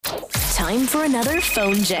time for another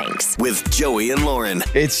Phone Jenks. With Joey and Lauren.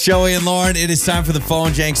 It's Joey and Lauren. It is time for the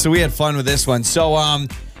Phone Jenks. So we had fun with this one. So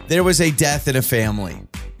there was a death in a family.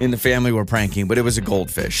 In the family we're pranking, but it was a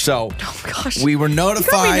goldfish. So we were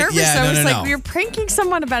notified. You got me nervous. Yeah, I was no. we were pranking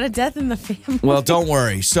someone about a death in the family. Well, don't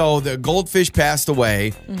worry. So the goldfish passed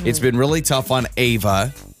away. Mm-hmm. It's been really tough on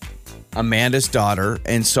Ava, Amanda's daughter.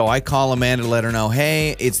 And so I call Amanda to let her know,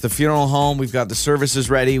 hey, it's the funeral home. We've got the services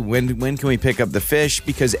ready. When can we pick up the fish?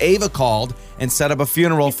 Because Ava called and set up a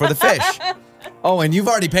funeral for the fish. Oh, and you've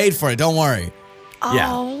already paid for it. Don't worry.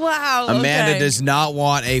 Yeah. Oh, wow. Amanda okay. does not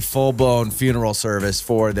want a full-blown funeral service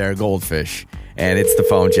for their goldfish. And it's the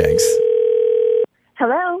Phone Jenks.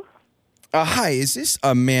 Hello? Hi, is this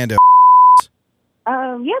Amanda?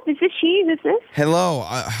 Yeah, this is she. This is. Hello.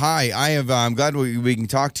 Hi. I'm glad we can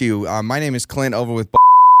talk to you. My name is Clint over with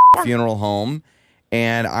Funeral Home,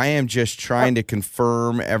 and I am just trying to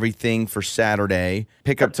confirm everything for Saturday,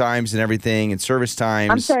 pickup times and everything, and service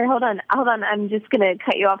times. I'm sorry. Hold on. I'm just going to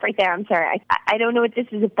cut you off right there. I'm sorry. I don't know what this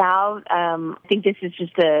is about. I think this is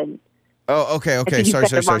just a. Oh, okay. Sorry.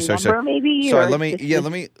 Number, maybe. Sorry.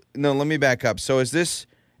 Let me back up. So is this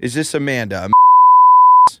Amanda?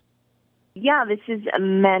 Yeah, this is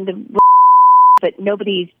Amanda, but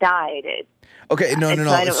nobody's died. Okay, no. I don't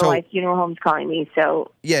know why funeral home's calling me.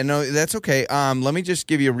 So yeah, no, that's okay. Let me just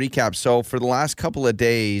give you a recap. So for the last couple of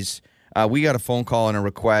days, we got a phone call and a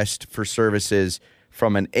request for services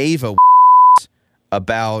from an Ava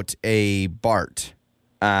about a Bart.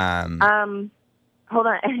 Hold on.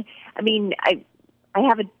 I mean, I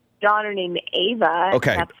have a daughter named Ava.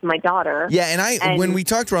 Okay. That's my daughter. Yeah, and when we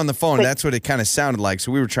talked to her on the phone, that's what it kind of sounded like.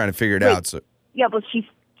 So we were trying to figure it out. So yeah, well, she's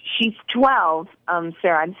 12.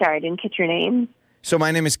 Sir, I'm sorry, I didn't catch your name. So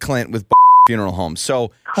my name is Clint with Funeral Home.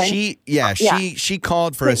 So Clint? she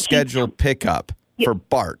called for a scheduled pickup for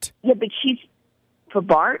Bart. Yeah, but she's for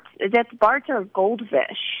Bart. That's Bart's or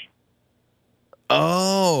Goldfish.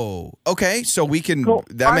 Oh, okay. So we can.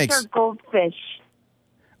 Bart's or Goldfish.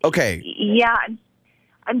 Okay. Yeah.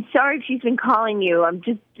 I'm sorry if she's been calling you. I'm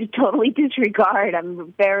just totally disregard.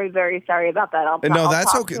 I'm very, very sorry about that.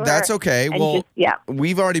 That's okay. That's okay. Well, just,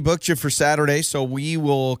 we've already booked you for Saturday, so we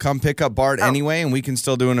will come pick up Bart anyway, and we can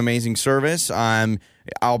still do an amazing service.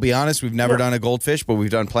 I'll be honest, we've never done a goldfish, but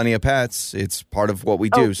we've done plenty of pets. It's part of what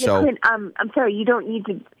we do. Clint, I'm sorry. You don't need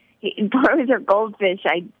to. Bart's or Goldfish.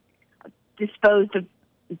 I disposed of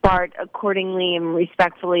Bart accordingly and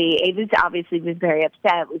respectfully. Ava's obviously was very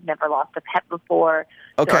upset. We've never lost a pet before.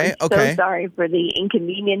 Okay, so I'm so sorry for the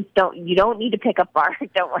inconvenience. You don't need to pick up Bart.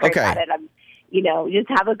 Don't worry about it. Just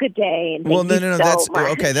have a good day. And no. That's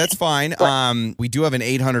much. okay. That's fine. We do have an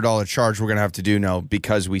 $800 charge we're gonna have to do now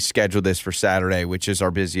because we scheduled this for Saturday, which is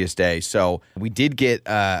our busiest day. So we did get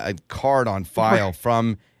a card on file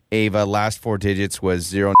from Ava. Last four digits was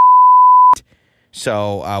 0.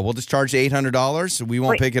 So we'll just charge the $800. We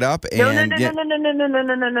won't pick it up. No.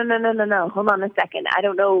 Hold on a second. I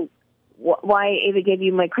don't know why Ava gave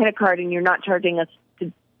you my credit card and you're not charging us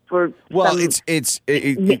for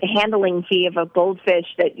handling fee of a goldfish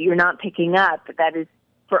that you're not picking up. That is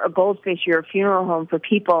for a goldfish. You're a funeral home for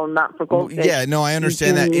people, not for goldfish. Yeah, no, I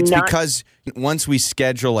understand that. It's because once we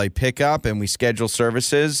schedule a pickup and we schedule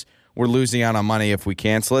services, we're losing out on money if we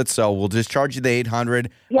cancel it, so we'll just charge you the $800.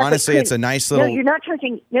 Yeah, honestly, it's a nice little. No, you're not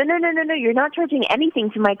charging. No. You're not charging anything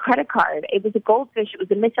to my credit card. It was a goldfish. It was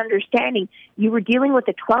a misunderstanding. You were dealing with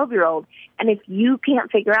a 12-year-old, and if you can't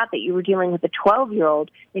figure out that you were dealing with a 12-year-old,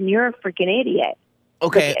 then you're a freaking idiot.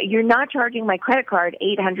 Okay, but you're not charging my credit card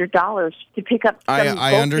 $800 to pick up.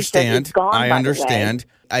 I understand. I understand.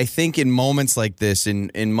 I think in moments like this,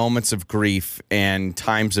 in moments of grief and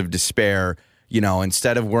times of despair.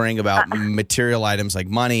 Instead of worrying about material items like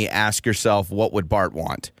money, ask yourself, what would Bart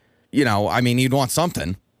want? You'd want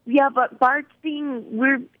something. Yeah, but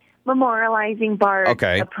we're memorializing Bart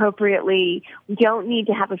appropriately. We don't need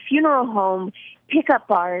to have a funeral home pick up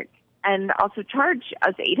Bart and also charge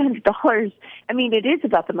us $800. I mean, it is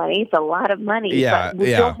about the money. It's a lot of money. Yeah, but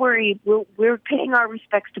don't worry. We're paying our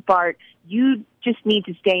respects to Bart. You just need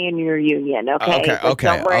to stay in your union, okay?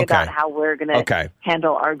 Don't worry about how we're going to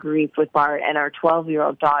handle our grief with Bart and our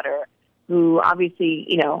 12-year-old daughter, who obviously,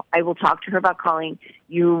 I will talk to her about calling.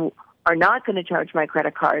 You are not going to charge my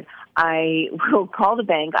credit card. I will call the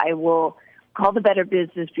bank. I will call the Better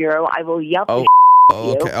Business Bureau. I will yell at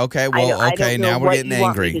Okay. Well, now we're getting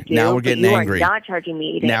angry. Now we're getting angry. You are not charging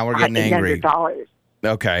me now we're getting angry. $800.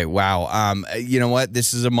 Okay. Wow. You know what?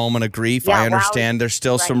 This is a moment of grief. I understand. There's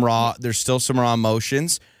still some raw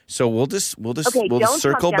emotions. So we'll just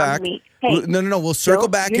circle back. Hey, no. We'll circle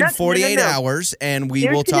back in 48 hours, and we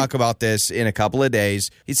will talk about this in a couple of days.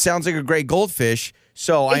 It sounds like a great goldfish.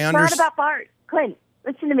 So I understand. It's not about Bart. Clint,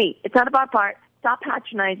 listen to me. It's not about Bart. Stop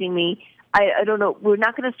patronizing me. I don't know. We're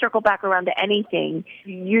not going to circle back around to anything.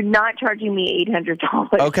 You're not charging me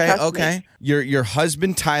 $800. Okay. Your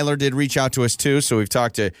husband, Tyler, did reach out to us, too. So we've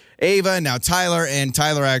talked to Ava, now Tyler, and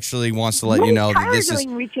Tyler actually wants to let you know that this is...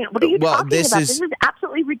 What are you talking about? This is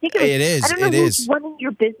absolutely ridiculous. It is. I don't know who's running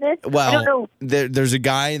your business. Well, I don't know. There's a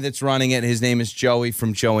guy that's running it. His name is Joey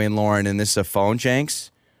from Joey and Lauren, and this is a phone,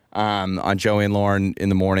 Jenks, on Joey and Lauren in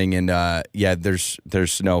the morning. And,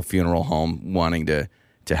 there's no funeral home wanting to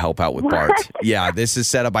help out with Bart. Yeah, this is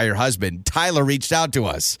set up by your husband. Tyler reached out to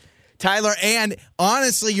us. Tyler, and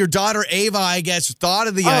honestly, your daughter Ava, I guess, thought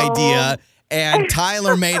of the idea, and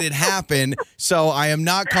Tyler made it happen. So I am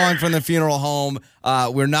not calling from the funeral home.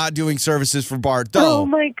 We're not doing services for Bart, though. Oh,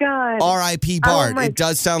 my God. R.I.P. Bart. It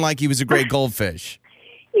does sound like he was a great goldfish.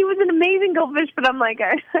 He was an amazing goldfish, but I'm like,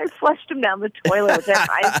 I flushed him down the toilet, which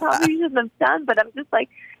I probably shouldn't have done, but I'm just like,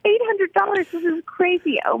 $800, this is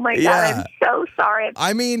crazy. Oh, my God, I'm so sorry.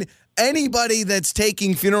 I mean, anybody that's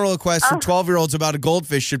taking funeral requests from 12-year-olds about a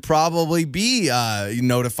goldfish should probably be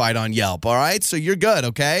notified on Yelp, all right? So you're good,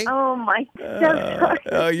 okay? Oh, my God.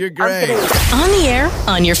 Oh, you're great. On the air,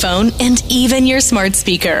 on your phone, and even your smart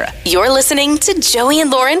speaker. You're listening to Joey and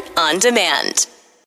Lauren On Demand.